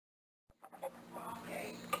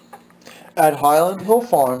At Highland Hill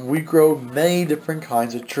Farm, we grow many different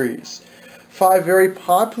kinds of trees. 5 very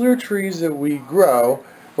popular trees that we grow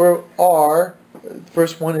are, the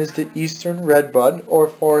first one is the Eastern Redbud or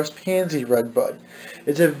Forest Pansy Redbud.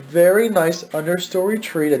 It's a very nice understory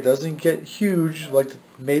tree that doesn't get huge like the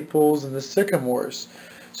maples and the sycamores.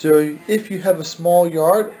 So if you have a small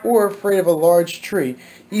yard or afraid of a large tree,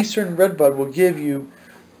 Eastern Redbud will give you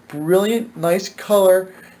brilliant, nice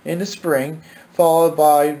color in the spring, followed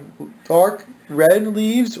by dark red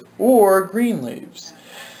leaves or green leaves.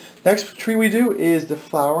 Next tree we do is the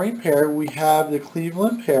flowering pear. We have the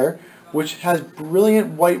Cleveland pear, which has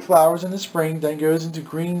brilliant white flowers in the spring, then goes into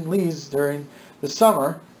green leaves during the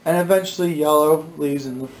summer, and eventually yellow leaves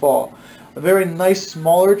in the fall. A very nice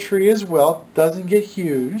smaller tree as well, doesn't get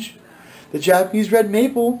huge. The Japanese red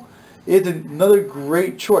maple is another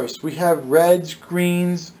great choice. We have reds,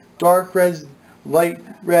 greens, dark reds, light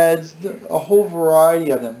reds, a whole variety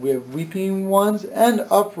of them. We have weeping ones and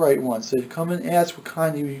upright ones, so you come and ask what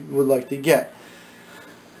kind you would like to get.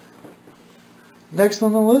 Next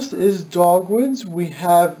on the list is dogwoods. We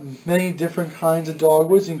have many different kinds of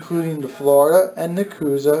dogwoods, including the Florida and the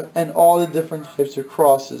Coosa, and all the different types of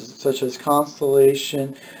crosses, such as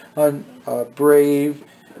Constellation, Brave,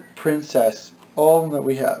 Princess, all of them that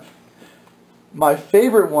we have. My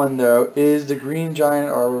favorite one, though, is the Green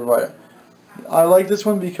Giant Arborvitae. I like this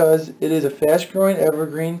one because it is a fast-growing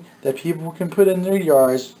evergreen that people can put in their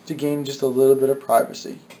yards to gain just a little bit of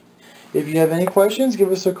privacy. If you have any questions,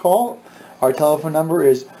 give us a call. Our telephone number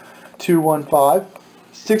is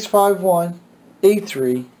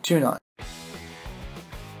 215-651-8329.